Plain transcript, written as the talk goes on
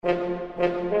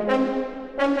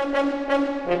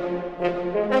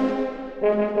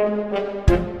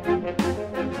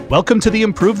Welcome to the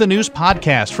Improve the News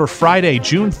podcast for Friday,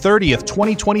 June 30th,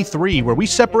 2023, where we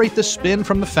separate the spin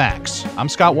from the facts. I'm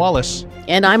Scott Wallace.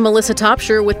 And I'm Melissa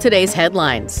Topshire with today's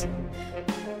headlines.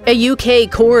 A UK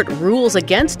court rules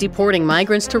against deporting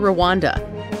migrants to Rwanda.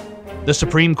 The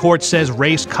Supreme Court says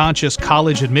race-conscious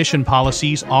college admission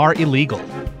policies are illegal.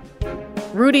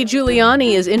 Rudy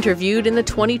Giuliani is interviewed in the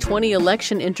 2020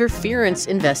 election interference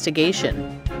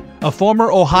investigation. A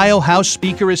former Ohio House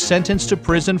Speaker is sentenced to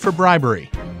prison for bribery.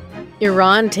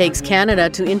 Iran takes Canada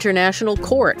to international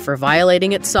court for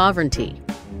violating its sovereignty.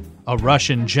 A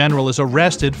Russian general is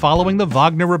arrested following the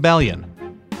Wagner Rebellion.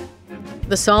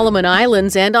 The Solomon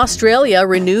Islands and Australia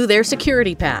renew their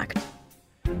security pact.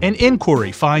 An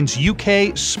inquiry finds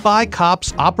UK spy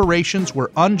cops' operations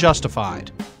were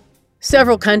unjustified.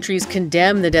 Several countries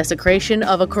condemn the desecration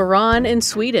of a Quran in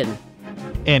Sweden.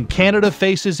 And Canada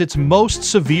faces its most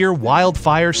severe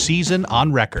wildfire season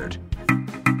on record.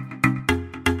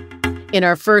 In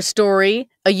our first story,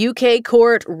 a UK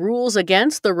court rules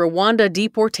against the Rwanda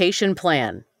deportation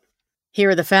plan. Here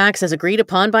are the facts as agreed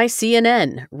upon by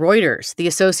CNN, Reuters, the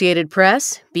Associated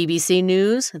Press, BBC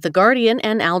News, The Guardian,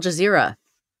 and Al Jazeera.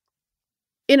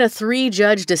 In a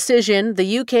three-judge decision,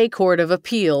 the UK Court of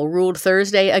Appeal ruled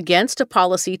Thursday against a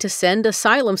policy to send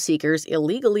asylum seekers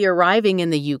illegally arriving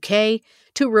in the UK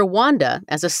to Rwanda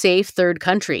as a safe third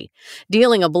country,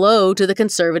 dealing a blow to the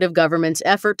Conservative government's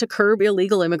effort to curb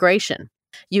illegal immigration.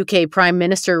 UK Prime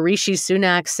Minister Rishi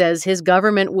Sunak says his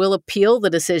government will appeal the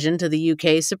decision to the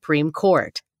UK Supreme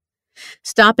Court.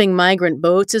 Stopping migrant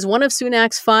boats is one of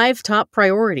Sunak's 5 top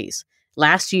priorities.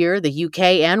 Last year, the UK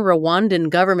and Rwandan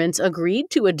governments agreed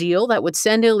to a deal that would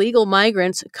send illegal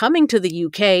migrants coming to the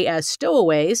UK as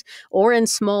stowaways or in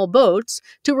small boats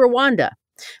to Rwanda,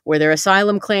 where their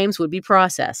asylum claims would be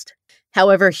processed.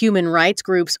 However, human rights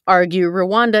groups argue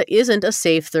Rwanda isn't a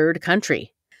safe third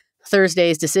country.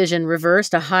 Thursday's decision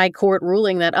reversed a high court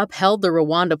ruling that upheld the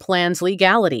Rwanda plan's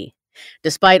legality.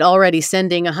 Despite already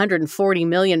sending £140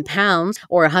 million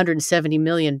or $170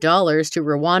 million to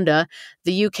Rwanda,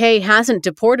 the UK hasn't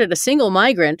deported a single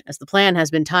migrant as the plan has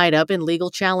been tied up in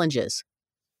legal challenges.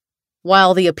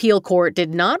 While the appeal court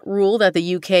did not rule that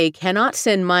the UK cannot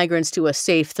send migrants to a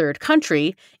safe third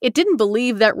country, it didn't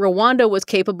believe that Rwanda was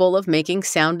capable of making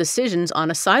sound decisions on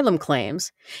asylum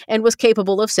claims and was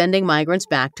capable of sending migrants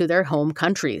back to their home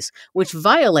countries, which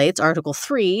violates Article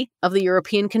 3 of the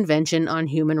European Convention on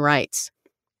Human Rights.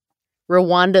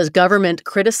 Rwanda's government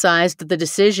criticized the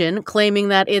decision, claiming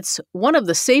that it's one of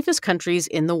the safest countries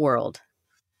in the world.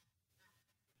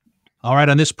 All right,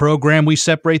 on this program, we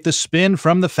separate the spin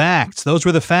from the facts. Those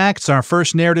were the facts. Our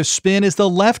first narrative spin is the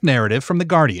left narrative from The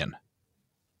Guardian.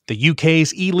 The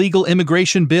UK's illegal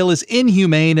immigration bill is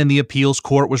inhumane, and the appeals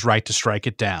court was right to strike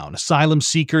it down. Asylum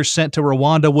seekers sent to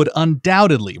Rwanda would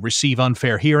undoubtedly receive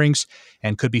unfair hearings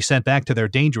and could be sent back to their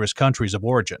dangerous countries of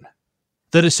origin.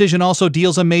 The decision also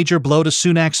deals a major blow to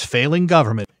Sunak's failing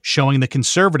government, showing the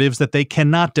Conservatives that they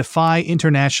cannot defy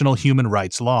international human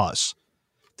rights laws.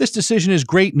 This decision is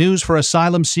great news for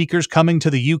asylum seekers coming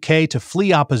to the UK to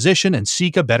flee opposition and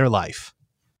seek a better life.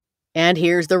 And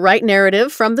here's the right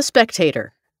narrative from The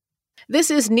Spectator. This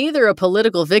is neither a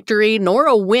political victory nor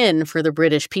a win for the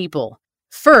British people.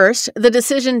 First, the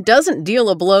decision doesn't deal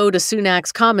a blow to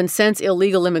Sunak's common-sense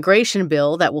illegal immigration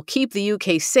bill that will keep the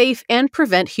UK safe and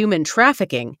prevent human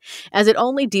trafficking, as it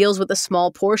only deals with a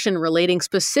small portion relating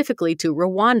specifically to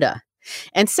Rwanda.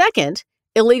 And second,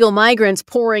 illegal migrants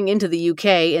pouring into the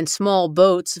UK in small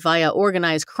boats via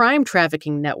organized crime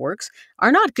trafficking networks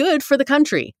are not good for the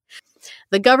country.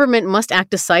 The government must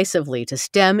act decisively to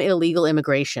stem illegal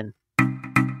immigration.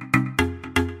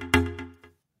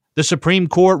 The Supreme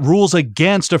Court rules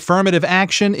against affirmative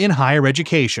action in higher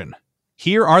education.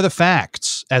 Here are the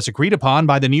facts, as agreed upon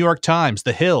by the New York Times,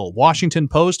 The Hill, Washington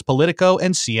Post, Politico,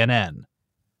 and CNN.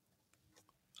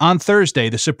 On Thursday,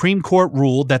 the Supreme Court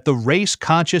ruled that the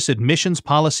race-conscious admissions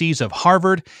policies of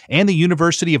Harvard and the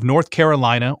University of North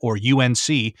Carolina, or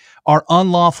UNC, are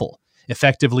unlawful,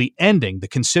 effectively ending the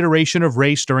consideration of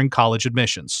race during college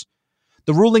admissions.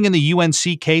 The ruling in the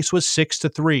UNC case was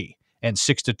 6-3, and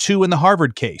 6-2 in the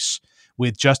Harvard case,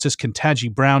 with Justice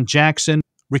Ketanji Brown Jackson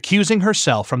recusing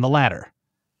herself from the latter.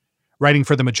 Writing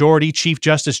for the majority, Chief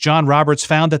Justice John Roberts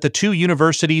found that the two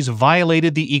universities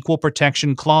violated the Equal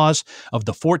Protection Clause of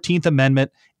the 14th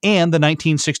Amendment and the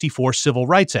 1964 Civil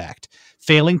Rights Act,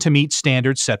 failing to meet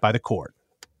standards set by the court.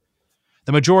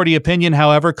 The majority opinion,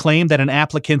 however, claimed that an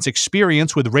applicant's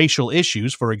experience with racial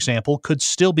issues, for example, could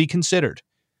still be considered.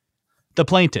 The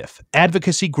plaintiff,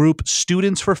 advocacy group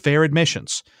Students for Fair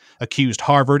Admissions, accused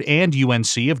Harvard and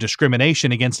UNC of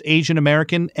discrimination against Asian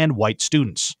American and white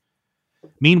students.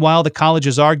 Meanwhile, the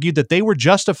colleges argued that they were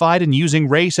justified in using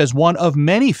race as one of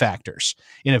many factors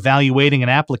in evaluating an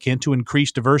applicant to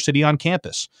increase diversity on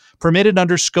campus, permitted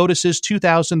under SCOTUS's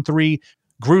 2003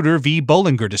 Grutter v.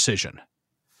 Bollinger decision.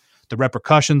 The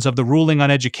repercussions of the ruling on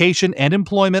education and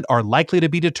employment are likely to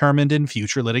be determined in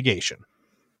future litigation.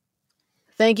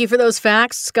 Thank you for those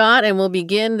facts, Scott, and we'll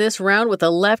begin this round with a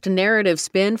left narrative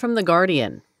spin from The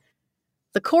Guardian.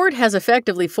 The court has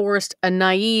effectively forced a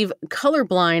naive,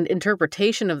 colorblind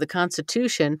interpretation of the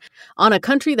Constitution on a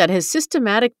country that has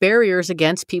systematic barriers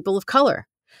against people of color.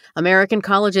 American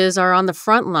colleges are on the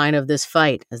front line of this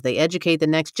fight as they educate the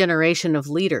next generation of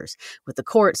leaders, with the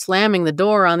court slamming the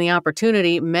door on the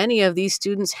opportunity many of these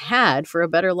students had for a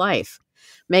better life.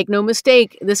 Make no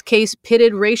mistake, this case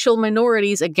pitted racial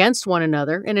minorities against one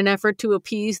another in an effort to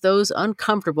appease those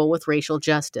uncomfortable with racial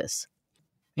justice.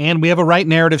 And we have a right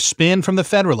narrative spin from the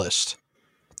Federalist.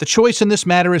 The choice in this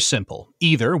matter is simple.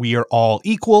 Either we are all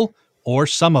equal, or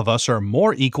some of us are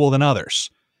more equal than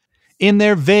others. In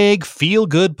their vague,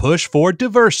 feel-good push for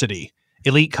diversity,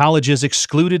 elite colleges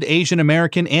excluded Asian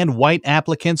American and white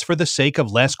applicants for the sake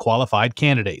of less qualified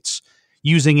candidates,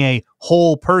 using a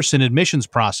whole-person admissions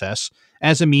process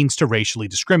as a means to racially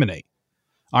discriminate.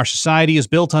 Our society is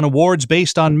built on awards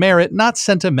based on merit, not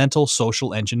sentimental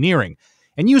social engineering.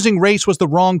 And using race was the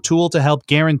wrong tool to help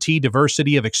guarantee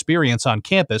diversity of experience on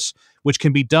campus, which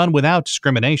can be done without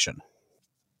discrimination.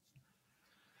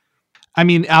 I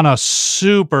mean, on a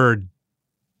super,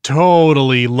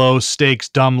 totally low-stakes,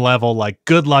 dumb level, like,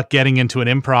 good luck getting into an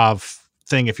improv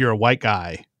thing if you're a white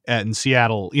guy in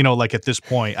Seattle, like at this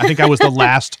point. I think I was the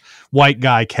last white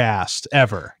guy cast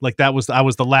ever. Like I was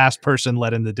the last person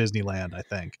let into Disneyland, I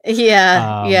think.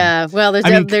 Yeah. Well,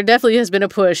 there definitely has been a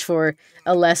push for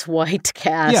a less white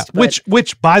cast. Yeah,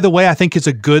 which by the way, I think is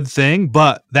a good thing.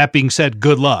 But that being said,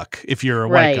 good luck if you're a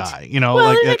white guy.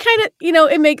 Well, it kind of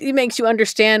it makes you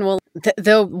understand. Well,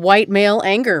 the white male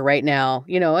anger right now.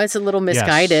 It's a little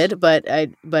misguided, yes.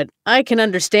 but I can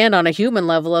understand on a human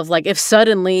level of like if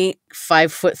suddenly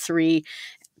 5'3"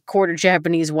 quarter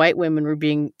Japanese white women were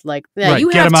being like, right,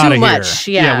 you get have them too out much.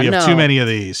 Here. Yeah, we have too many of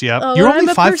these. Yep. Oh, You're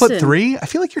only 5'3"? I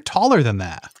feel like you're taller than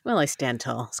that. Well, I stand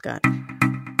tall, Scott.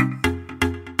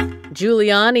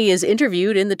 Giuliani is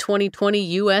interviewed in the 2020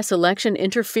 U.S. election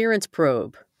interference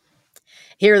probe.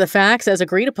 Here are the facts as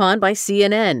agreed upon by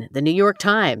CNN, The New York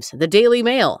Times, The Daily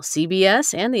Mail,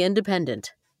 CBS, and The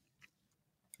Independent.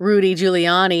 Rudy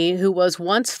Giuliani, who was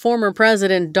once former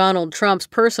President Donald Trump's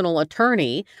personal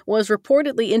attorney, was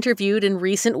reportedly interviewed in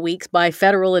recent weeks by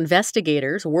federal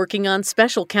investigators working on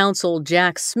special counsel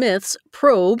Jack Smith's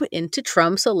probe into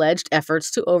Trump's alleged efforts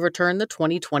to overturn the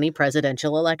 2020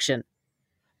 presidential election.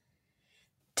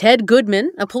 Ted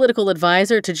Goodman, a political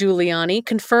advisor to Giuliani,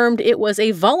 confirmed it was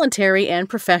a voluntary and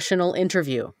professional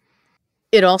interview.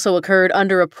 It also occurred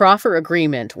under a proffer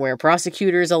agreement where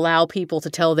prosecutors allow people to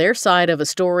tell their side of a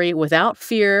story without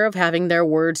fear of having their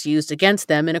words used against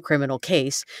them in a criminal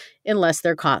case, unless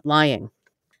they're caught lying.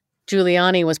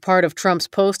 Giuliani was part of Trump's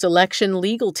post-election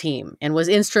legal team and was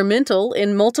instrumental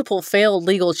in multiple failed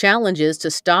legal challenges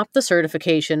to stop the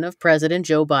certification of President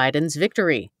Joe Biden's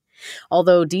victory.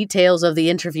 Although details of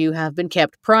the interview have been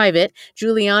kept private,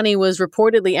 Giuliani was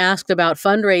reportedly asked about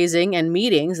fundraising and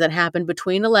meetings that happened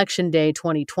between Election Day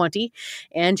 2020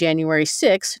 and January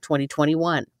 6,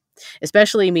 2021,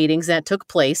 especially meetings that took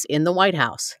place in the White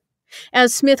House.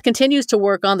 As Smith continues to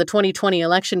work on the 2020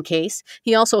 election case,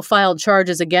 he also filed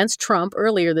charges against Trump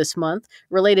earlier this month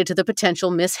related to the potential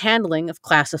mishandling of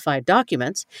classified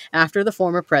documents after the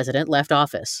former president left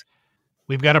office.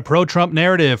 We've got a pro-Trump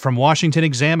narrative from Washington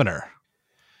Examiner.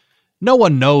 No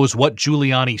one knows what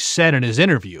Giuliani said in his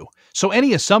interview, so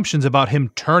any assumptions about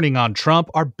him turning on Trump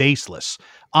are baseless.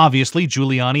 Obviously,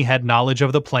 Giuliani had knowledge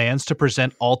of the plans to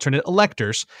present alternate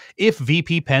electors if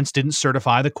VP Pence didn't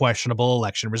certify the questionable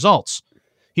election results.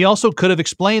 He also could have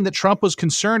explained that Trump was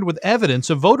concerned with evidence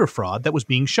of voter fraud that was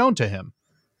being shown to him.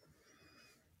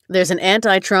 There's an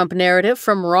anti-Trump narrative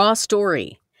from Raw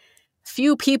Story.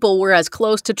 Few people were as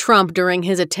close to Trump during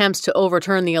his attempts to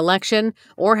overturn the election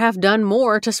or have done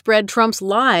more to spread Trump's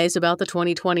lies about the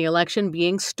 2020 election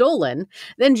being stolen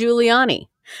than Giuliani.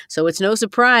 So it's no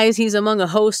surprise he's among a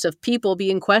host of people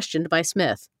being questioned by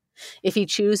Smith. If he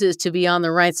chooses to be on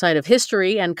the right side of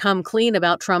history and come clean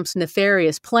about Trump's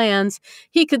nefarious plans,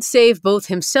 he could save both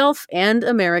himself and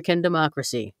American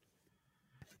democracy.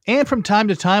 And from time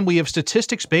to time, we have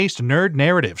statistics-based nerd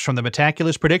narratives from the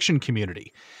Metaculous prediction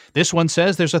community. This one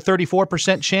says there's a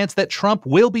 34% chance that Trump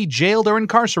will be jailed or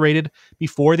incarcerated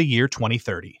before the year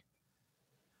 2030.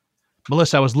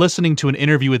 Melissa, I was listening to an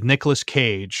interview with Nicolas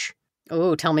Cage.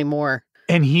 Oh, tell me more.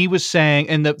 And he was saying,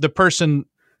 and the person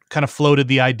kind of floated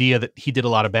the idea that he did a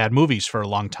lot of bad movies for a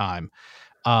long time.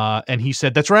 And he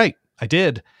said, that's right, I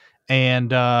did.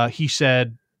 And he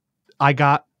said, I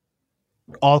got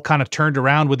all kind of turned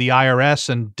around with the IRS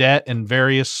and debt and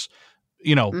various,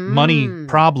 money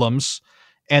problems.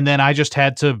 And then I just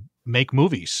had to make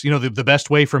movies. The best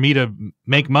way for me to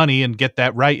make money and get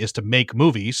that right is to make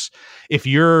movies. If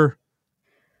you're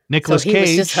Nicolas Cage,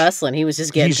 he was just hustling. He was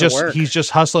just getting to work. He's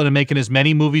just hustling and making as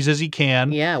many movies as he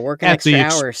can. Yeah, working extra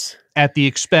hours. At the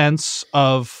expense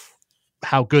of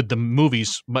how good the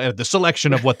movies, the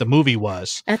selection of what the movie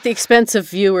was. At the expense of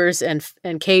viewers and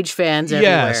Cage fans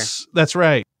everywhere. Yes, that's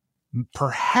right.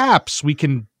 Perhaps we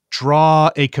can draw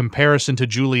a comparison to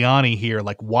Giuliani here.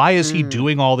 Like, why is he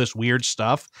doing all this weird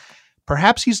stuff?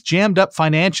 Perhaps he's jammed up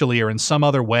financially or in some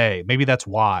other way. Maybe that's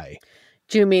why.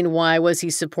 Do you mean why was he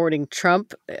supporting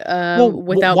Trump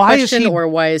without question, or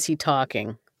why is he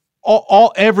talking?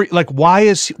 Why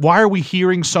are we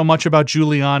hearing so much about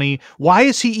Giuliani? Why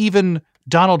is he even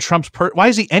Donald Trump's why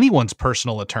is he anyone's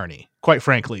personal attorney? Quite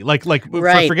frankly,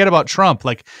 right. Forget about Trump.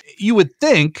 Like, you would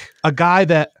think a guy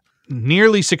that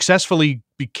nearly successfully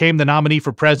became the nominee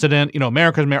for president,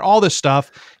 America's mayor, all this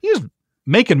stuff, he's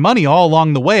making money all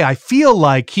along the way. I feel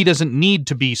like he doesn't need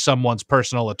to be someone's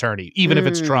personal attorney, even if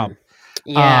it's Trump.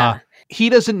 Yeah. He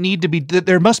doesn't need to be.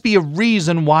 There must be a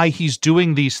reason why he's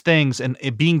doing these things, and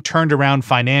it being turned around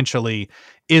financially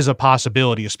is a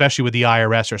possibility, especially with the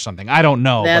IRS or something. I don't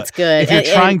know. That's good. If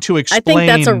you're trying to explain, I think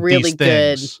that's a really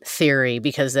good things, theory,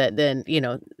 because then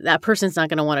that person's not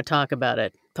going to want to talk about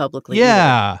it publicly.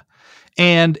 Yeah. Either.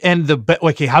 And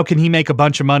how can he make a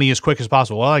bunch of money as quick as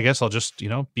possible? Well, I guess I'll just,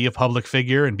 be a public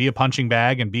figure and be a punching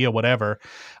bag and be a whatever.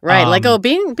 Right.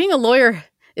 Being a lawyer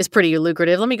is pretty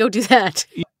lucrative. Let me go do that.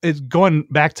 It's going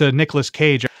back to Nicolas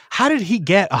Cage. How did he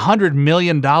get $100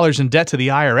 million in debt to the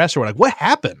IRS? Or what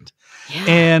happened? Yeah.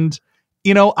 And,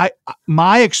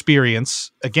 my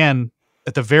experience, again,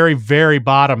 at the very, very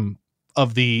bottom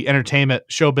of the entertainment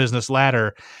show business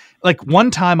ladder, one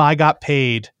time I got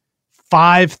paid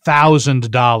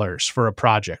 $5,000 for a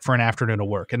project for an afternoon of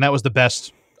work. And that was the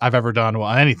best I've ever done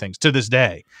on anything to this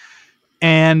day.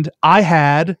 And I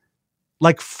had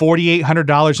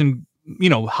 $4,800 in,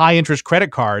 high interest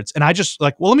credit cards. And I just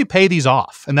let me pay these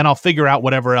off and then I'll figure out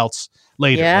whatever else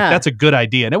later. Yeah. That's a good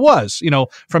idea. And it was,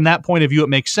 from that point of view, it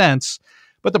makes sense.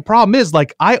 But the problem is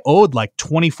I owed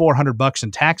 $2,400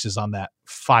 in taxes on that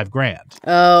 $5,000.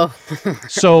 Oh,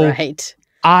 so right.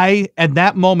 At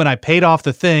that moment, I paid off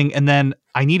the thing, and then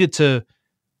I needed to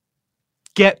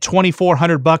get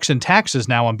 $2,400 in taxes.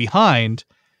 Now I'm behind,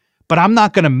 but I'm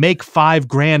not going to make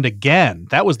 $5,000 again.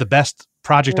 That was the best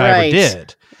project I ever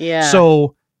did. Yeah.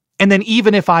 So, and then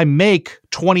even if I make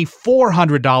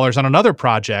 $2,400 on another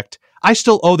project, I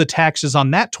still owe the taxes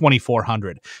on that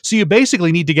 $2,400. So you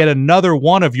basically need to get another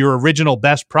one of your original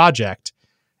best project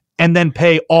and then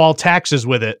pay all taxes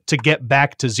with it to get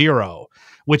back to zero,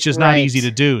 which is not easy to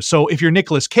do. So if you're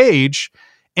Nicolas Cage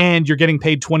and you're getting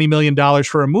paid $20 million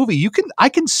for a movie, I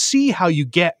can see how you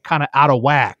get kind of out of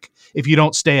whack if you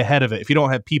don't stay ahead of it, if you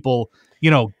don't have people,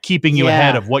 keeping you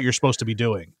ahead of what you're supposed to be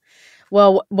doing.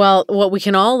 Well, what we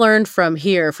can all learn from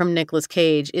Nicolas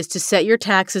Cage is to set your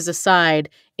taxes aside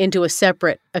into a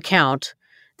separate account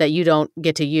that you don't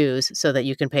get to use so that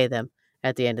you can pay them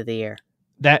at the end of the year.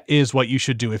 That is what you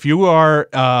should do. If you are,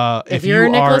 if you're a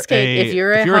Nicolas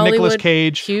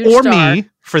Cage, huge or star, me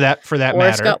for that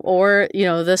matter, or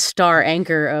the star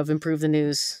anchor of Improve the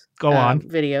News, go on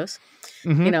videos.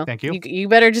 Mm-hmm. Thank you. You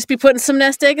better just be putting some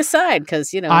nest egg aside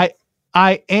because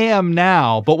I am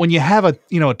now, but when you have a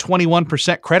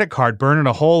 21% credit card burning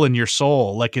a hole in your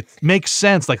soul, it makes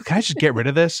sense. Can I just get rid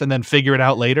of this and then figure it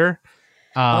out later?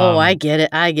 I get it.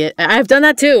 I've done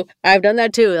that too. I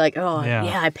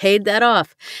paid that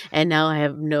off and now I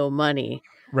have no money.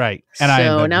 Right. And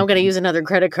now I'm going to use another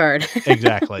credit card.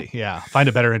 Exactly. Yeah. Find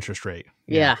a better interest rate.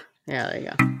 Yeah. There you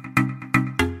go.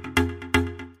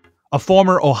 A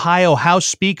former Ohio House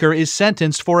Speaker is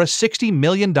sentenced for a $60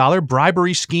 million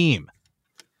bribery scheme.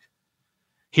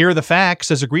 Here are the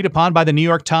facts as agreed upon by the New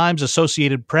York Times,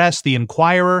 Associated Press, The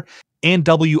Inquirer, and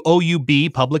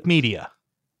WOUB Public Media.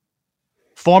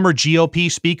 Former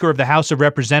GOP Speaker of the House of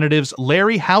Representatives,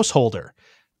 Larry Householder,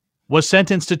 was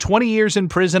sentenced to 20 years in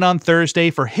prison on Thursday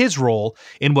for his role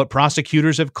in what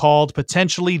prosecutors have called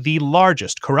potentially the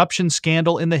largest corruption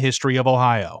scandal in the history of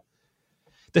Ohio.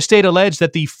 The state alleged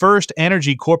that the First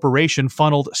Energy Corporation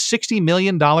funneled $60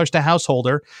 million to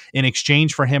Householder in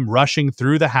exchange for him rushing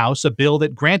through the House a bill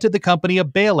that granted the company a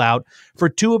bailout for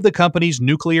two of the company's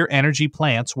nuclear energy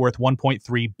plants worth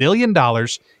 $1.3 billion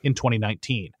in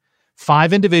 2019.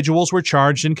 5 individuals were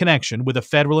charged in connection with a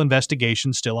federal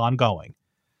investigation still ongoing.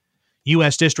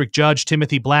 U.S. District Judge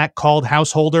Timothy Black called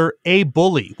Householder a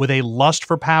bully with a lust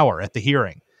for power at the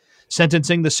hearing,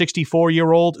 sentencing the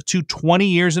 64-year-old to 20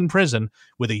 years in prison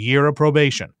with a year of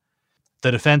probation.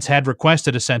 The defense had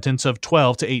requested a sentence of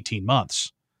 12 to 18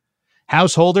 months.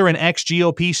 Householder and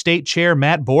ex-GOP state chair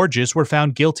Matt Borges were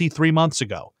found guilty 3 months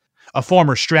ago. A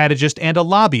former strategist and a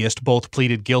lobbyist both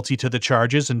pleaded guilty to the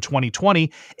charges in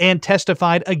 2020 and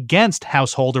testified against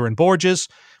Householder and Borges,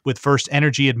 with First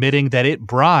Energy admitting that it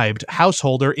bribed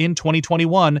Householder in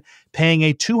 2021, paying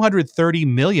a $230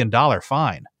 million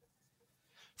fine.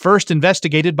 First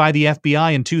investigated by the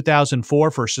FBI in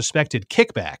 2004 for suspected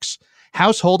kickbacks,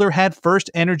 Householder had First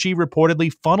Energy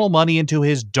reportedly funnel money into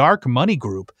his dark money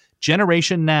group,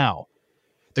 Generation Now.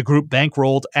 The group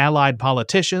bankrolled allied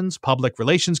politicians, public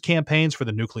relations campaigns for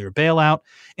the nuclear bailout,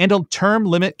 and a term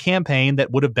limit campaign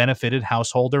that would have benefited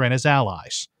Householder and his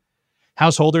allies.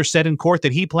 Householder said in court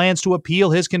that he plans to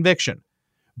appeal his conviction.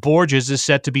 Borges is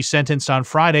set to be sentenced on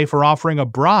Friday for offering a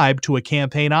bribe to a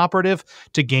campaign operative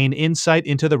to gain insight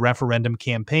into the referendum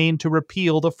campaign to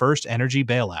repeal the First Energy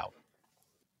bailout.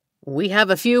 We have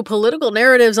a few political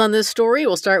narratives on this story.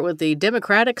 We'll start with the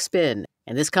Democratic spin,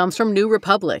 and this comes from New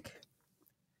Republic.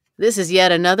 This is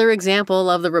yet another example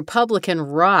of the Republican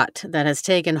rot that has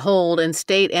taken hold in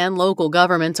state and local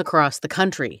governments across the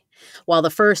country. While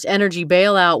the First Energy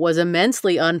bailout was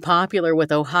immensely unpopular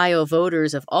with Ohio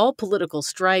voters of all political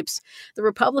stripes, the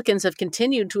Republicans have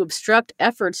continued to obstruct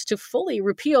efforts to fully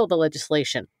repeal the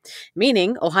legislation,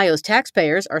 meaning Ohio's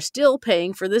taxpayers are still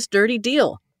paying for this dirty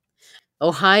deal.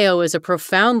 Ohio is a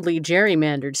profoundly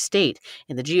gerrymandered state,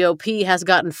 and the GOP has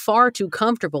gotten far too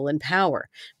comfortable in power,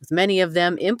 with many of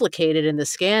them implicated in the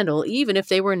scandal even if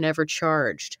they were never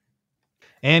charged.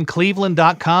 And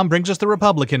Cleveland.com brings us the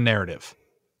Republican narrative.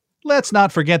 Let's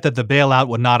not forget that the bailout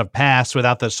would not have passed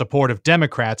without the support of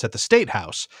Democrats at the State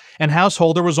House, and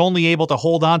Householder was only able to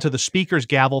hold on to the Speaker's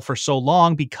gavel for so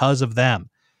long because of them.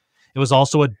 It was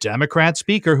also a Democrat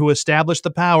speaker who established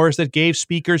the powers that gave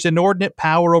speakers inordinate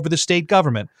power over the state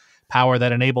government, power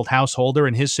that enabled Householder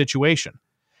in his situation.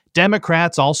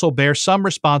 Democrats also bear some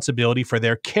responsibility for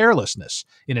their carelessness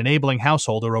in enabling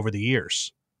Householder over the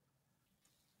years.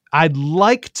 I'd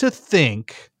like to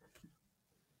think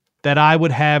that I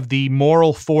would have the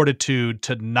moral fortitude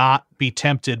to not be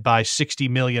tempted by $60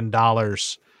 million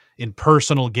in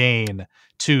personal gain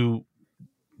to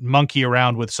monkey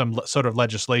around with some sort of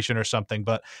legislation or something,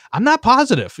 but I'm not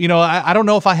positive. I don't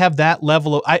know if I have that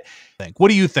level of, what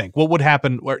do you think? What would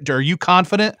happen? Are you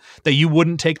confident that you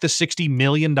wouldn't take the $60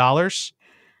 million?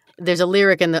 There's a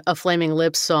lyric in a Flaming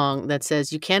Lips song that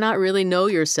says, "You cannot really know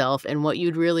yourself and what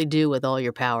you'd really do with all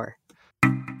your power."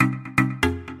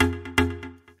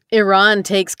 Iran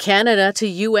takes Canada to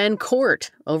UN court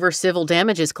over civil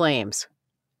damages claims.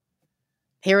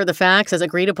 Here are the facts as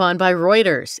agreed upon by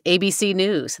Reuters, ABC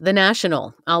News, The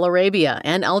National, Al Arabiya,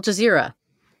 and Al Jazeera.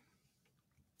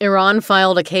 Iran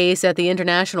filed a case at the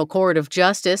International Court of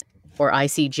Justice, or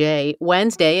ICJ,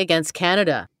 Wednesday against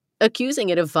Canada, accusing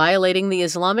it of violating the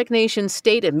Islamic nation's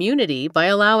state immunity by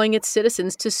allowing its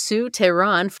citizens to sue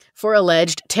Tehran for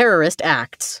alleged terrorist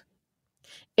acts.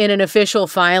 In an official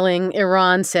filing,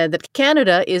 Iran said that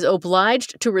Canada is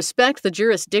obliged to respect the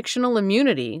jurisdictional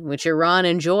immunity which Iran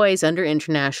enjoys under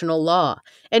international law,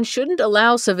 and shouldn't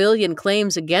allow civilian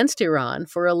claims against Iran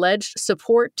for alleged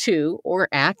support to or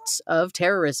acts of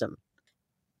terrorism.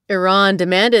 Iran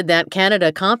demanded that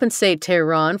Canada compensate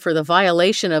Tehran for the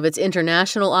violation of its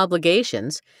international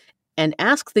obligations and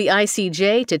asked the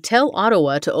ICJ to tell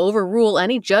Ottawa to overrule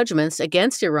any judgments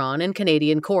against Iran in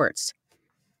Canadian courts.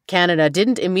 Canada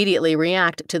didn't immediately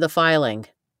react to the filing.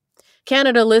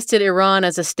 Canada listed Iran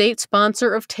as a state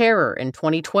sponsor of terror in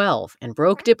 2012 and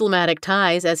broke diplomatic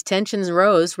ties as tensions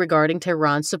rose regarding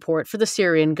Tehran's support for the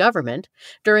Syrian government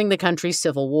during the country's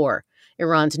civil war,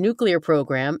 Iran's nuclear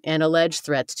program, and alleged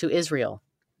threats to Israel.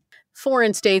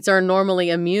 Foreign states are normally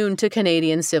immune to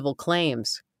Canadian civil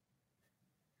claims.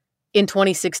 In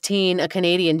 2016, a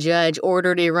Canadian judge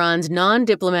ordered Iran's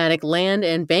non-diplomatic land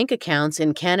and bank accounts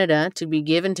in Canada to be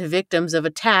given to victims of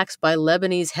attacks by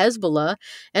Lebanese Hezbollah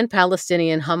and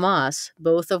Palestinian Hamas,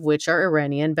 both of which are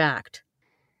Iranian-backed.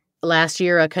 Last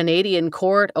year, a Canadian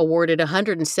court awarded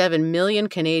 107 million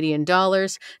Canadian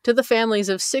dollars to the families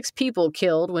of 6 people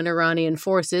killed when Iranian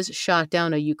forces shot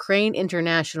down a Ukraine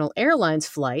International Airlines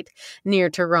flight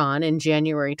near Tehran in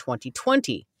January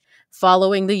 2020,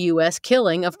 following the U.S.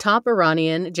 killing of top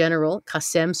Iranian General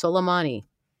Qasem Soleimani.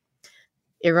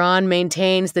 Iran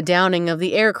maintains the downing of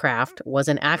the aircraft was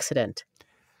an accident.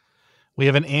 We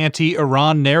have an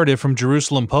anti-Iran narrative from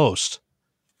Jerusalem Post.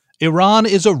 Iran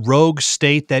is a rogue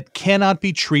state that cannot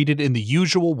be treated in the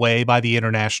usual way by the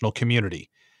international community.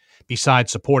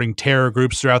 Besides supporting terror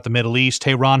groups throughout the Middle East,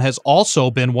 Tehran has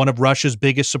also been one of Russia's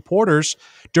biggest supporters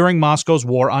during Moscow's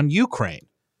war on Ukraine.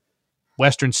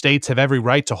 Western states have every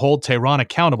right to hold Tehran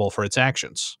accountable for its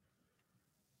actions.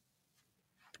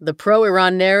 The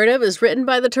pro-Iran narrative is written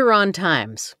by the Tehran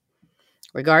Times.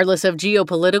 Regardless of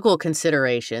geopolitical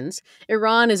considerations,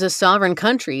 Iran is a sovereign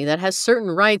country that has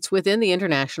certain rights within the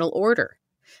international order.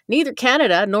 Neither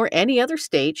Canada nor any other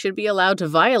state should be allowed to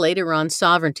violate Iran's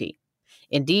sovereignty.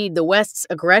 Indeed, the West's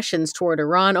aggressions toward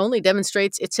Iran only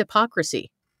demonstrates its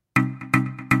hypocrisy.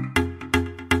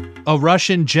 A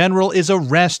Russian general is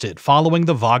arrested following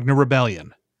the Wagner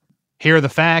Rebellion. Here are the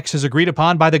facts as agreed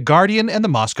upon by The Guardian and the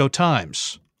Moscow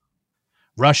Times.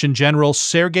 Russian General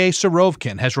Sergei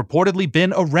Surovikin has reportedly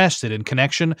been arrested in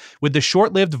connection with the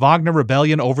short-lived Wagner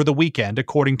Rebellion over the weekend,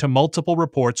 according to multiple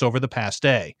reports over the past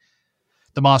day.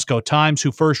 The Moscow Times,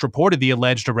 who first reported the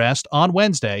alleged arrest on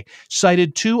Wednesday,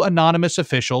 cited 2 anonymous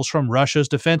officials from Russia's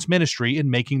defense ministry in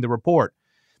making the report,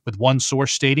 with one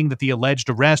source stating that the alleged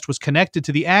arrest was connected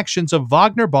to the actions of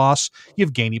Wagner boss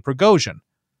Yevgeny Prigozhin.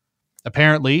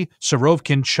 Apparently,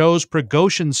 Surovikin chose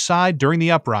Prigozhin's side during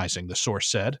the uprising, the source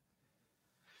said.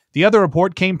 The other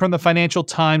report came from the Financial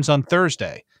Times on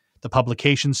Thursday. The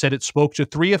publication said it spoke to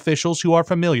 3 officials who are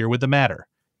familiar with the matter.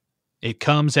 It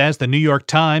comes as the New York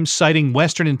Times, citing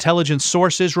Western intelligence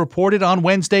sources, reported on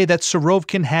Wednesday that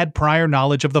Surovikin had prior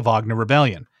knowledge of the Wagner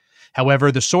Rebellion.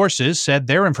 However, the sources said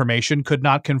their information could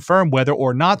not confirm whether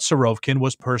or not Surovikin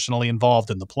was personally involved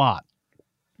in the plot.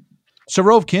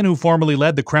 Surovikin, who formerly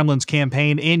led the Kremlin's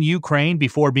campaign in Ukraine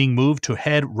before being moved to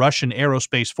head Russian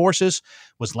aerospace forces,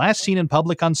 was last seen in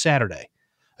public on Saturday.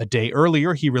 A day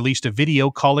earlier, he released a video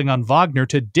calling on Wagner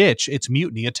to ditch its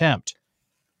mutiny attempt.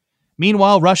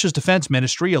 Meanwhile, Russia's defense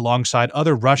ministry, alongside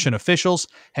other Russian officials,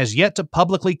 has yet to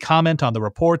publicly comment on the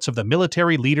reports of the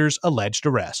military leader's alleged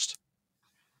arrest.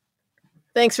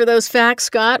 Thanks for those facts,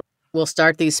 Scott. We'll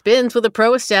start these spins with a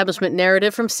pro-establishment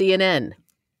narrative from CNN.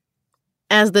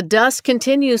 As the dust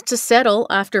continues to settle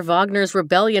after Wagner's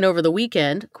rebellion over the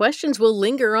weekend, questions will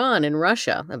linger on in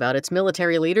Russia about its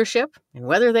military leadership and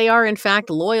whether they are in fact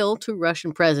loyal to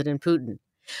Russian President Putin.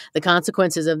 The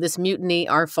consequences of this mutiny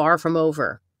are far from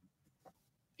over.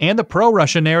 And the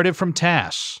pro-Russia narrative from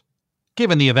TASS.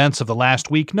 Given the events of the last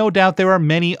week, no doubt there are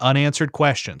many unanswered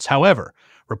questions. However,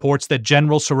 reports that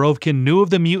General Surovikin knew of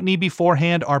the mutiny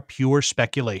beforehand are pure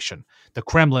speculation. The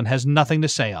Kremlin has nothing to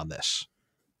say on this.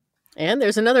 And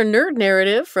there's another nerd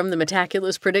narrative from the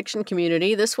Metaculous prediction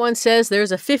community. This one says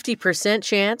there's a 50%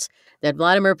 chance that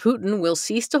Vladimir Putin will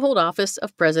cease to hold office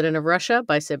of President of Russia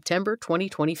by September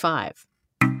 2025.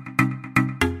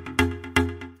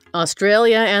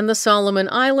 Australia and the Solomon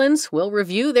Islands will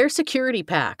review their security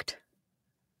pact.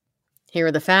 Here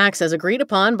are the facts as agreed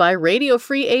upon by Radio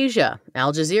Free Asia,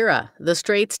 Al Jazeera, The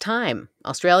Straits Time,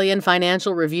 Australian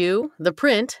Financial Review, The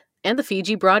Print, and the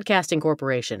Fiji Broadcasting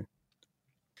Corporation.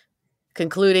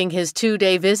 Concluding his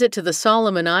 2-day visit to the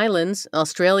Solomon Islands,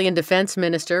 Australian Defence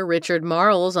Minister Richard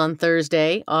Marles on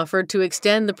Thursday offered to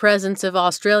extend the presence of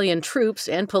Australian troops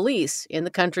and police in the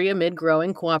country amid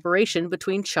growing cooperation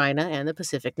between China and the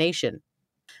Pacific nation.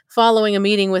 Following a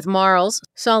meeting with Marles,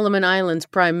 Solomon Islands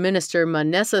Prime Minister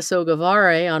Manessa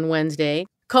Sogavare on Wednesday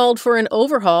called for an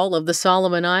overhaul of the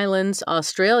Solomon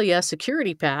Islands-Australia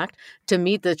Security Pact to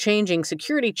meet the changing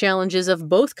security challenges of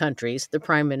both countries, the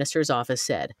Prime Minister's office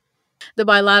said. The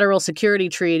bilateral security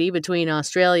treaty between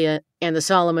Australia and the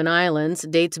Solomon Islands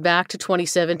dates back to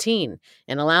 2017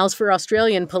 and allows for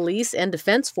Australian police and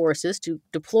defense forces to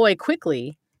deploy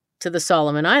quickly to the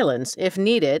Solomon Islands if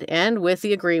needed and with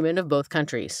the agreement of both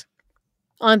countries.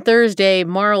 On Thursday,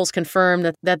 Marles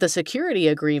confirmed that the security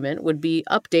agreement would be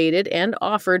updated and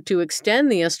offered to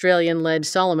extend the Australian-led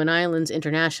Solomon Islands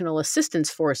International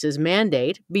Assistance Force's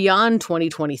mandate beyond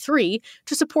 2023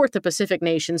 to support the Pacific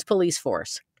nation's police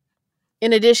force.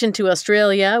 In addition to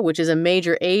Australia, which is a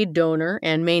major aid donor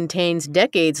and maintains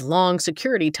decades-long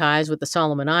security ties with the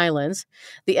Solomon Islands,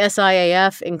 the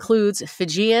SIAF includes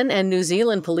Fijian and New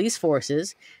Zealand police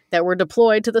forces that were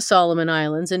deployed to the Solomon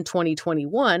Islands in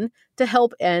 2021 to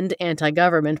help end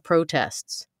anti-government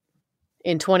protests.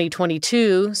 In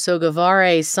 2022,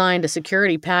 Sogavare signed a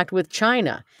security pact with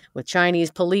China, with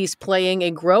Chinese police playing a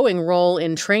growing role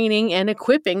in training and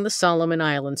equipping the Solomon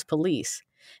Islands police.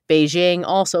 Beijing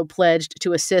also pledged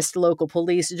to assist local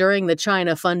police during the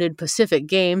China-funded Pacific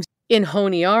Games in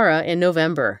Honiara in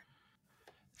November.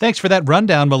 Thanks for that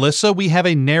rundown, Melissa. We have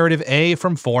a narrative A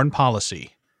from Foreign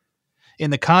Policy. In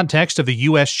the context of the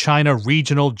U.S.-China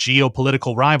regional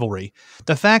geopolitical rivalry,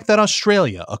 the fact that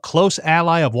Australia, a close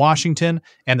ally of Washington,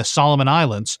 and the Solomon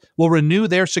Islands will renew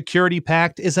their security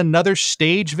pact is another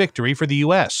stage victory for the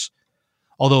U.S.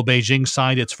 Although Beijing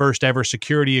signed its first-ever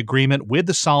security agreement with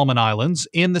the Solomon Islands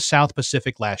in the South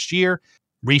Pacific last year,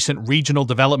 recent regional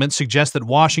developments suggest that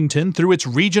Washington, through its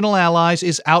regional allies,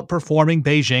 is outperforming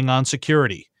Beijing on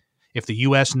security. If the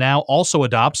U.S. now also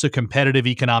adopts a competitive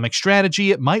economic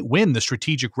strategy, it might win the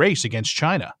strategic race against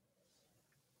China.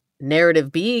 Narrative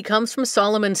B comes from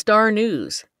Solomon Star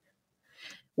News.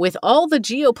 With all the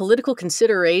geopolitical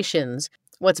considerations,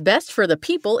 what's best for the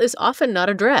people is often not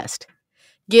addressed.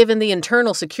 Given the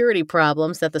internal security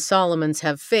problems that the Solomons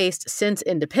have faced since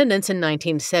independence in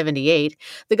 1978,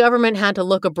 the government had to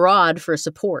look abroad for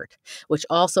support, which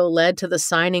also led to the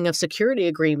signing of security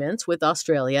agreements with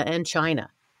Australia and China.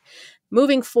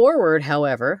 Moving forward,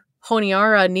 however,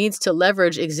 Honiara needs to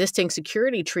leverage existing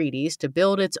security treaties to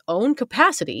build its own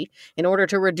capacity in order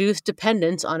to reduce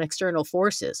dependence on external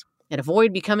forces and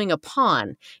avoid becoming a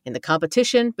pawn in the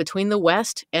competition between the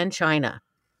West and China.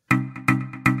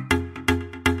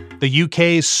 The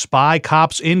UK's Spy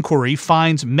Cops inquiry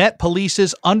finds Met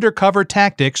Police's undercover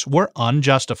tactics were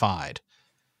unjustified.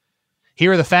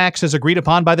 Here are the facts as agreed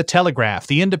upon by The Telegraph,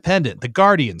 The Independent, The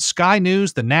Guardian, Sky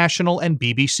News, The National, and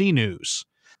BBC News.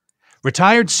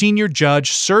 Retired senior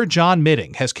judge Sir John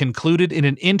Mitting has concluded in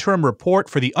an interim report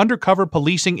for the Undercover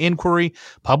Policing Inquiry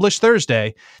published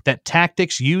Thursday that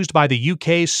tactics used by the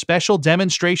UK's Special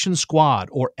Demonstration Squad,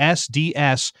 or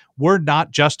SDS, were not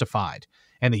justified,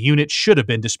 and the unit should have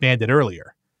been disbanded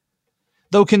earlier.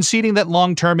 Though conceding that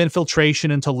long-term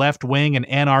infiltration into left-wing and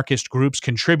anarchist groups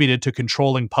contributed to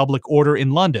controlling public order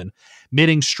in London,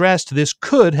 Mitting stressed this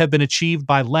could have been achieved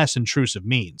by less intrusive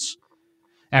means.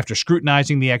 After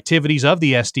scrutinizing the activities of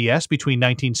the SDS between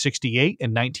 1968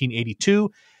 and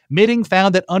 1982, Mitting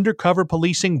found that undercover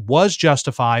policing was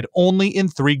justified only in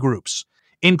 3 groups,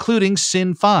 including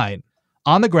Sinn Féin,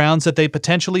 on the grounds that they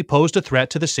potentially posed a threat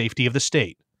to the safety of the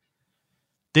state.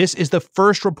 This is the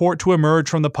first report to emerge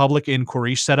from the public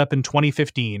inquiry set up in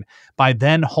 2015 by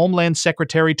then Homeland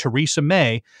Secretary Theresa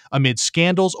May amid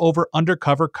scandals over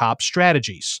undercover cop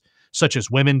strategies, such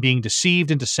as women being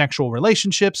deceived into sexual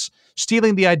relationships,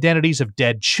 stealing the identities of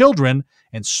dead children,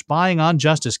 and spying on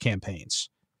justice campaigns.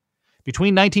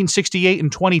 Between 1968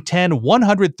 and 2010,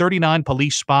 139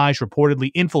 police spies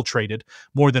reportedly infiltrated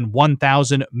more than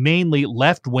 1,000 mainly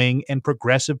left-wing and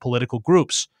progressive political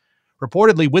groups,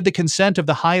 reportedly with the consent of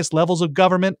the highest levels of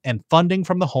government and funding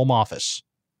from the Home Office.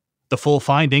 The full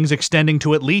findings, extending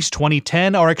to at least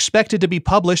 2010, are expected to be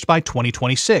published by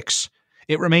 2026.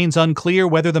 It remains unclear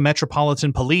whether the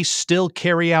Metropolitan Police still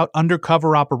carry out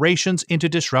undercover operations into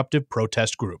disruptive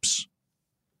protest groups.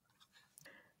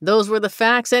 Those were the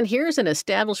facts, and here's an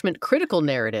establishment-critical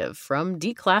narrative from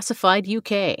Declassified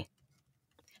UK.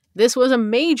 This was a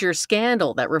major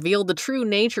scandal that revealed the true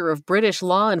nature of British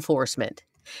law enforcement.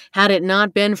 Had it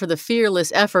not been for the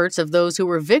fearless efforts of those who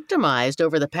were victimized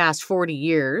over the past 40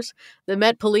 years, the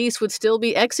Met Police would still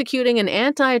be executing an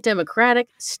anti-democratic,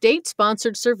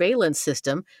 state-sponsored surveillance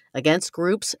system against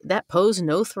groups that pose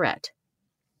no threat.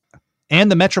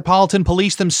 And the Metropolitan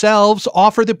Police themselves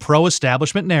offer the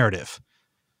pro-establishment narrative.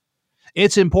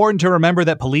 It's important to remember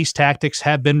that police tactics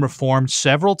have been reformed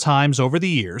several times over the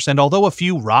years, and although a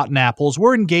few rotten apples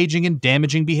were engaging in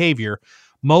damaging behavior,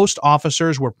 most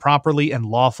officers were properly and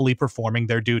lawfully performing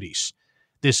their duties.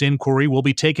 This inquiry will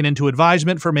be taken into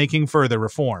advisement for making further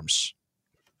reforms.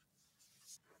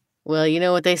 Well, you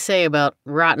know what they say about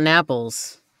rotten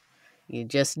apples. You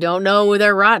just don't know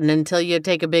they're rotten until you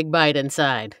take a big bite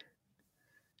inside.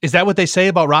 Is that what they say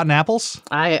about rotten apples?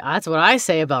 That's what I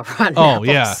say about rotten apples. Oh,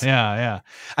 yeah.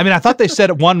 I mean, I thought they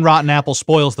said one rotten apple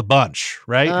spoils the bunch,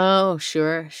 right? Oh,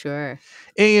 sure.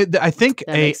 I think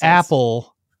an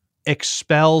apple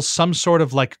expels some sort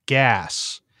of like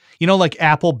gas. You know, like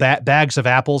apple bags of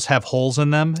apples have holes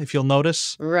in them, if you'll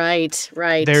notice. Right.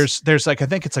 There's like, I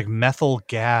think it's like methyl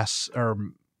gas or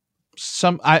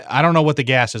some, I don't know what the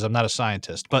gas is. I'm not a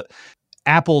scientist, but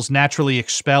apples naturally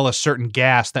expel a certain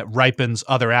gas that ripens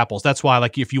other apples. That's why,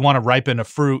 like, if you want to ripen a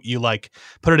fruit, you like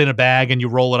put it in a bag and you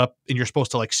roll it up and you're supposed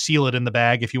to like seal it in the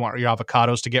bag if you want your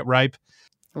avocados to get ripe.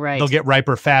 Right. They'll get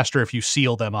riper faster if you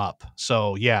seal them up.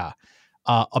 So yeah.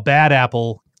 A bad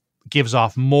apple gives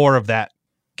off more of that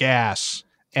gas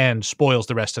and spoils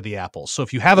the rest of the apples. So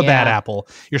if you have a bad apple,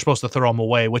 you're supposed to throw them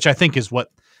away, which I think is what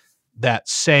that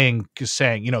saying is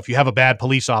saying. If you have a bad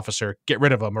police officer, get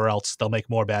rid of them or else they'll make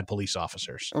more bad police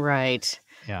officers. Right.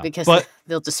 Yeah. Because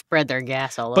they'll just spread their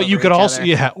gas all over. But you could also,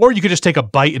 or you could just take a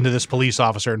bite into this police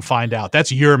officer and find out.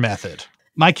 That's your method.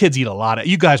 My kids eat a lot of.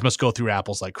 You guys must go through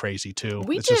apples like crazy too.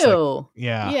 We it's do. Just like,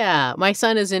 Yeah. My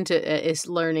son is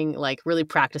learning, like really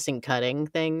practicing cutting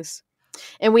things,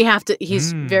 and we have to.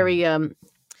 He's very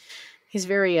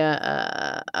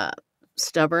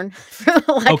stubborn, for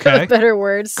lack of a better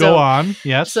word. So, go on.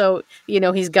 Yes. So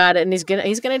he's got it, and he's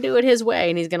gonna do it his way,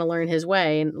 and he's gonna learn his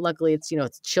way. And luckily, it's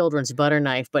it's children's butter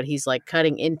knife, but he's like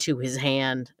cutting into his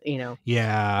hand.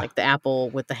 Like the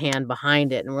apple with the hand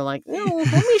behind it, and we're like, no,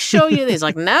 let me show you this.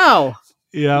 Like, no,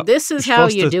 this is how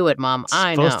you do it, Mom.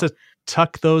 I know. Supposed to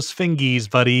tuck those fingies,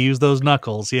 buddy. Use those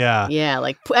knuckles. Yeah. Yeah.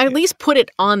 Like at least put it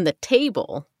on the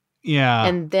table. Yeah.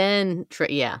 And then,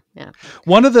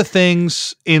 one of the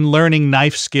things in learning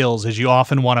knife skills is you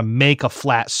often want to make a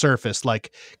flat surface,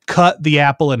 like cut the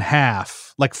apple in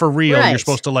half, like for real. Right. You're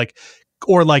supposed to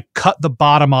or cut the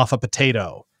bottom off a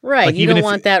potato. Right. Like you don't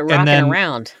want that rocking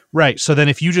around. Right. So then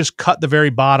if you just cut the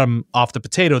very bottom off the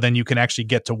potato, then you can actually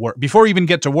get to work. Before you even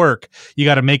get to work, you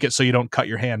got to make it so you don't cut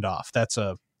your hand off. That's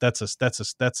a tip.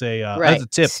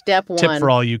 Step one. Tip for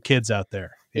all you kids out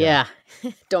there. Yeah.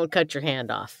 Don't cut your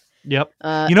hand off. Yep.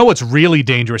 What's really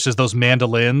dangerous is those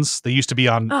mandolins. They used to be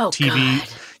on TV. God.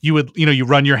 You would, you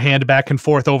run your hand back and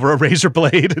forth over a razor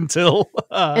blade until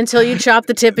you chop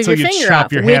the tip of your finger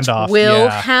off, hand off. Will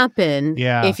happen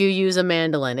if you use a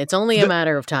mandolin. It's only a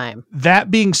matter of time.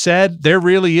 That being said, there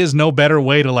really is no better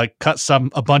way to cut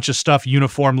a bunch of stuff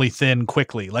uniformly thin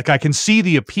quickly. Like I can see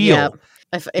the appeal. Yep.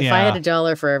 If I had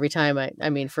 $1 for every time,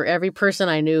 for every person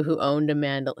I knew who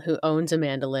owns a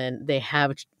mandolin, they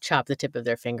have chopped the tip of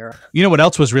their finger. You know what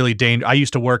else was really dangerous? I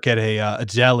used to work at a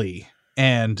deli,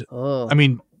 and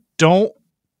don't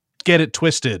get it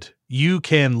twisted. You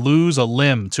can lose a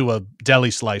limb to a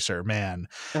deli slicer, man,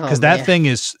 because thing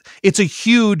it's a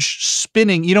huge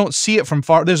spinning. You don't see it from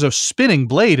far. There's a spinning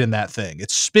blade in that thing.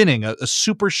 It's spinning a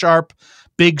super sharp.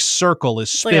 Big circle is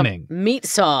spinning. Like a meat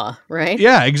saw, right?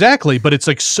 Yeah, exactly. But it's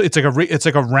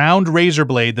like a round razor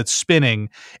blade that's spinning,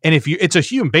 and it's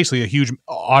basically a huge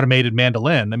automated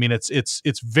mandolin. I mean,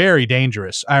 it's very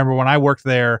dangerous. I remember when I worked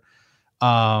there,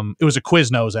 it was a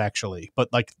Quiznos actually, but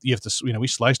you have to, we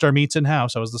sliced our meats in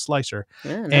house. I was the slicer,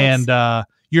 nice. And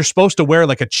you're supposed to wear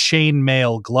like a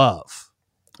chainmail glove.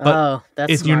 But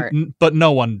that's smart. But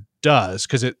no one does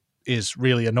because it is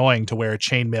really annoying to wear a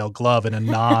chainmail glove in a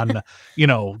non,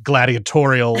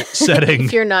 gladiatorial setting.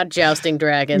 If you're not jousting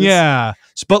dragons. Yeah.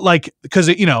 But because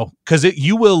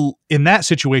you will, in that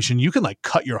situation, you can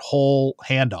cut your whole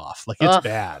hand off. It's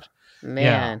bad.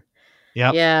 Man.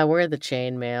 Yeah. Yeah. Wear the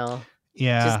chainmail.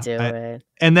 Yeah. Just do it.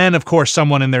 And then of course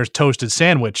someone in their toasted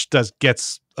sandwich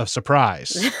gets a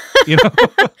surprise.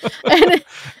 And,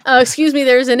 excuse me,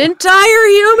 there's an entire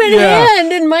human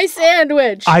hand in my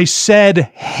sandwich. I said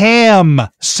ham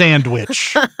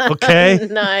sandwich. Okay.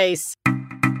 Nice.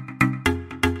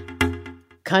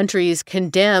 Countries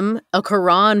condemn a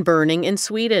Quran burning in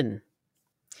Sweden.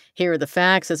 Here are the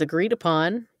facts as agreed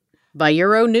upon by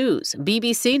Euronews,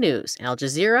 BBC News, Al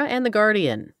Jazeera, and The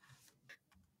Guardian.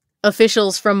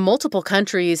 Officials from multiple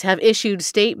countries have issued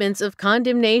statements of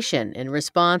condemnation in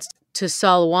response to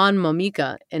Salwan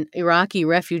Momika, an Iraqi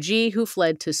refugee who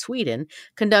fled to Sweden,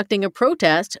 conducting a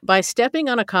protest by stepping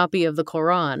on a copy of the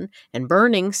Quran and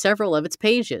burning several of its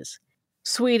pages.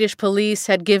 Swedish police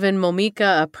had given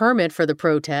Momika a permit for the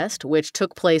protest, which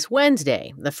took place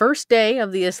Wednesday, the first day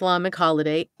of the Islamic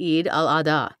holiday Eid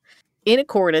al-Adha, in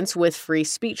accordance with free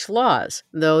speech laws,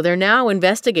 though they're now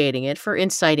investigating it for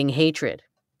inciting hatred.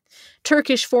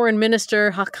 Turkish Foreign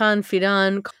Minister Hakan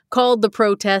Fidan called the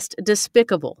protest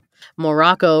despicable.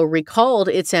 Morocco recalled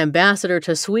its ambassador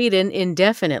to Sweden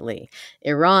indefinitely.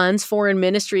 Iran's foreign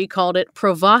ministry called it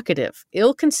provocative,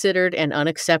 ill-considered, and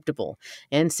unacceptable.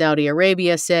 And Saudi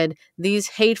Arabia said these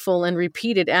hateful and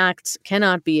repeated acts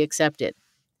cannot be accepted.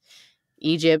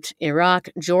 Egypt, Iraq,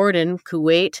 Jordan,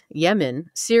 Kuwait, Yemen,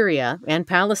 Syria, and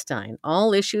Palestine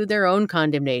all issued their own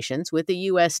condemnations, with the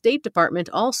U.S. State Department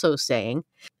also saying,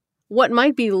 "What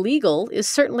might be legal is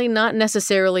certainly not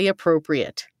necessarily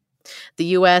appropriate." The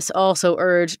U.S. also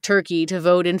urged Turkey to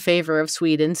vote in favor of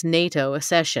Sweden's NATO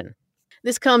accession.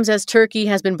 This comes as Turkey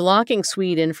has been blocking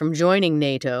Sweden from joining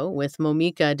NATO, with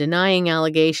Momika denying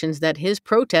allegations that his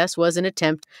protest was an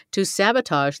attempt to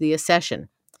sabotage the accession.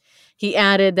 He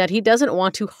added that he doesn't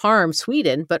want to harm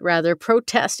Sweden, but rather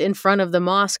protest in front of the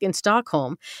mosque in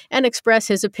Stockholm and express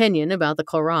his opinion about the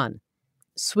Quran.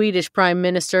 Swedish Prime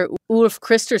Minister Ulf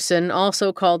Kristersson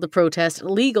also called the protest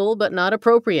legal but not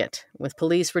appropriate, with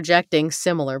police rejecting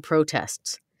similar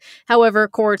protests. However,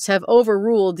 courts have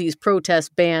overruled these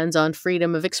protest bans on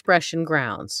freedom of expression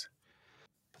grounds.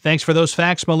 Thanks for those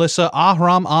facts, Melissa.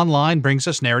 Ahram Online brings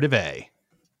us Narrative A.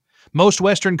 Most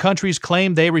Western countries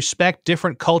claim they respect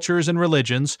different cultures and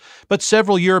religions, but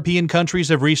several European countries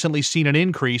have recently seen an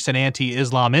increase in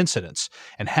anti-Islam incidents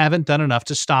and haven't done enough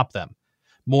to stop them.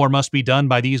 More must be done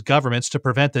by these governments to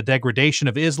prevent the degradation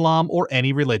of Islam or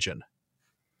any religion.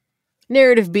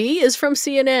 Narrative B is from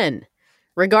CNN.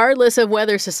 Regardless of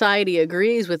whether society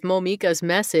agrees with Momika's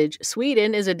message,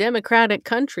 Sweden is a democratic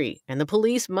country, and the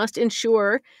police must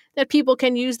ensure that people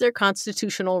can use their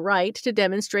constitutional right to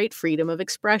demonstrate freedom of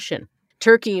expression.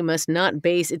 Turkey must not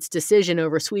base its decision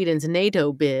over Sweden's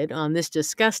NATO bid on this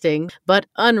disgusting but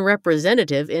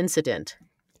unrepresentative incident.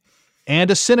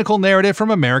 And a cynical narrative from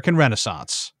American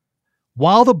Renaissance.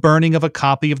 While the burning of a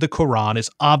copy of the Quran is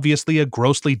obviously a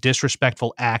grossly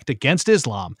disrespectful act against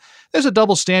Islam, there's a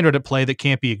double standard at play that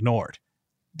can't be ignored.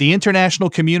 The international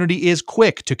community is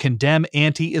quick to condemn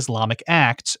anti-Islamic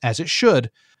acts, as it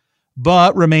should,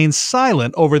 but remains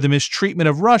silent over the mistreatment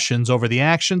of Russians over the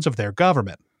actions of their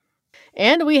government.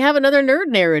 And we have another nerd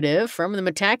narrative from the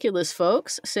Metaculous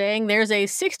folks saying there's a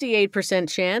 68%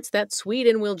 chance that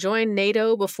Sweden will join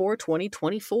NATO before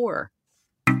 2024.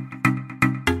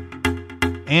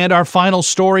 And our final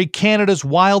story, Canada's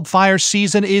wildfire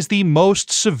season is the most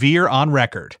severe on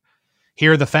record.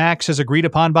 Here are the facts as agreed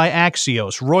upon by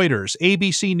Axios, Reuters,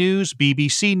 ABC News,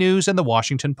 BBC News, and The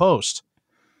Washington Post.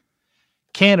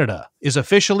 Canada is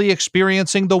officially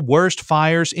experiencing the worst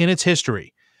fires in its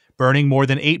history, burning more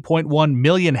than 8.1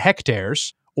 million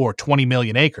hectares, or 20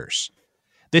 million acres.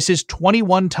 This is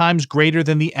 21 times greater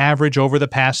than the average over the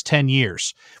past 10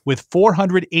 years, with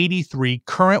 483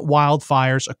 current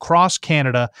wildfires across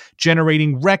Canada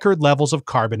generating record levels of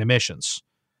carbon emissions.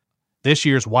 This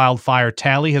year's wildfire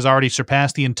tally has already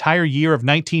surpassed the entire year of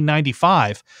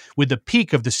 1995, with the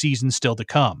peak of the season still to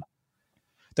come.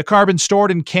 The carbon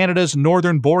stored in Canada's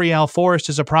northern boreal forest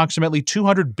is approximately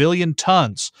 200 billion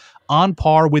tons, on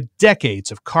par with decades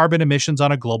of carbon emissions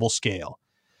on a global scale.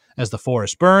 As the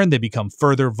forests burn, they become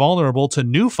further vulnerable to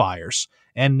new fires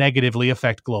and negatively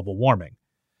affect global warming.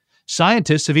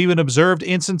 Scientists have even observed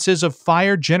instances of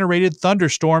fire-generated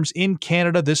thunderstorms in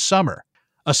Canada this summer,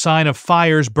 a sign of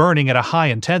fires burning at a high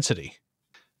intensity.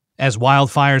 As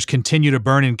wildfires continue to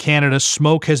burn in Canada,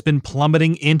 smoke has been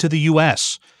plummeting into the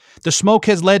U.S. The smoke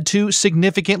has led to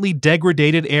significantly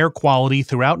degraded air quality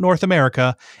throughout North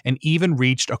America and even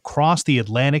reached across the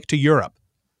Atlantic to Europe.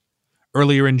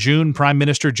 Earlier in June, Prime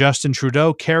Minister Justin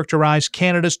Trudeau characterized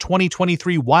Canada's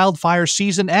 2023 wildfire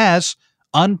season as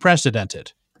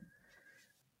unprecedented.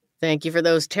 Thank you for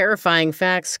those terrifying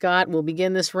facts, Scott. We'll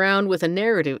begin this round with a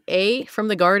narrative A from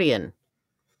The Guardian.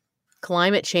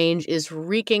 Climate change is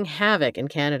wreaking havoc in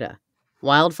Canada.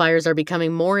 Wildfires are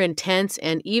becoming more intense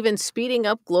and even speeding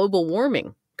up global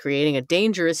warming, creating a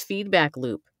dangerous feedback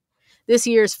loop. This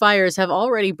year's fires have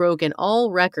already broken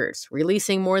all records,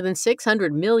 releasing more than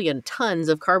 600 million tons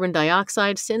of carbon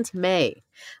dioxide since May,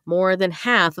 more than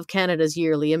half of Canada's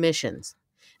yearly emissions.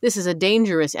 This is a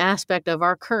dangerous aspect of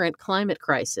our current climate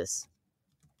crisis.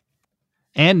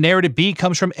 And narrative B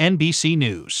comes from NBC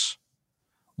News.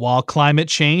 While climate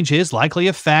change is likely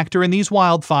a factor in these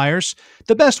wildfires,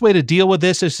 the best way to deal with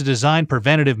this is to design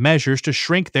preventative measures to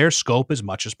shrink their scope as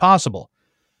much as possible.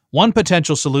 One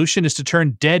potential solution is to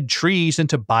turn dead trees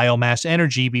into biomass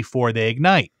energy before they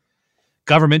ignite.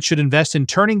 Government should invest in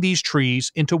turning these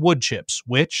trees into wood chips,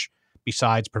 which,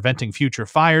 besides preventing future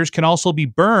fires, can also be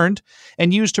burned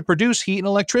and used to produce heat and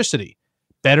electricity.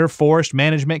 Better forest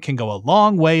management can go a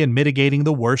long way in mitigating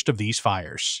the worst of these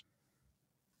fires.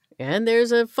 And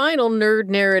there's a final nerd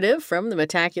narrative from the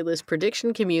Metaculous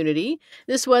prediction community.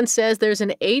 This one says there's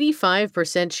an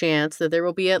 85% chance that there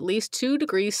will be at least 2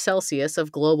 degrees Celsius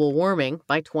of global warming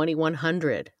by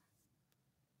 2100.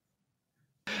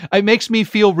 It makes me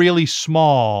feel really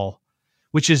small,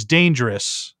 which is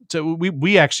dangerous. So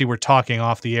we actually were talking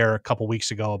off the air a couple weeks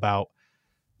ago about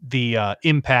the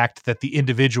impact that the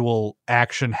individual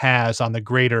action has on the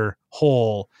greater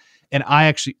whole. And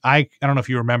I don't know if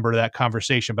you remember that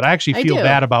conversation, but I actually feel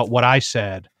bad about what I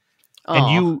said.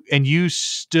 Aw. And you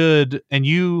stood and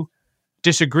you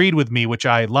disagreed with me, which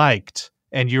I liked.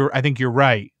 And I think you're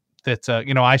right that,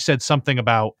 I said something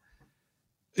about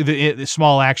the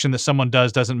small action that someone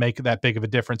doesn't make that big of a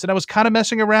difference. And I was kind of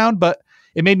messing around, but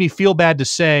it made me feel bad to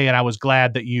say, and I was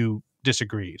glad that you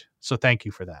disagreed. So thank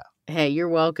you for that. Hey, you're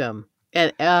welcome.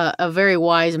 And a very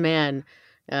wise man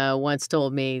once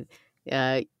told me,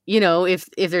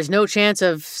 if there's no chance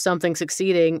of something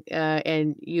succeeding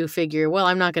and you figure, well,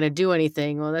 I'm not going to do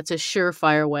anything, well, that's a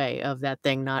surefire way of that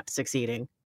thing not succeeding.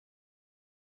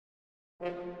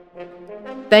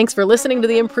 Thanks for listening to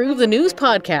the Improve the News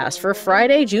podcast for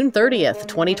Friday, June 30th,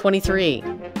 2023.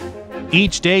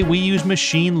 Each day, we use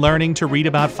machine learning to read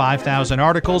about 5,000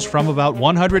 articles from about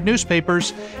 100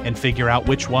 newspapers and figure out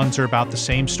which ones are about the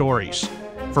same stories.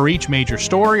 For each major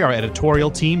story, our editorial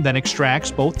team then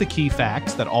extracts both the key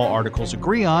facts that all articles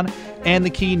agree on and the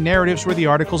key narratives where the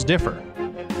articles differ.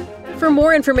 For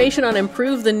more information on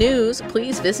Improve the News,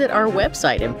 please visit our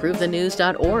website,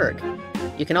 improvethenews.org.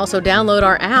 You can also download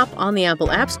our app on the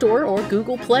Apple App Store or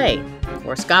Google Play.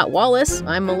 For Scott Wallace,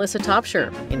 I'm Melissa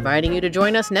Topshire, inviting you to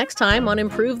join us next time on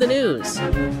Improve the News.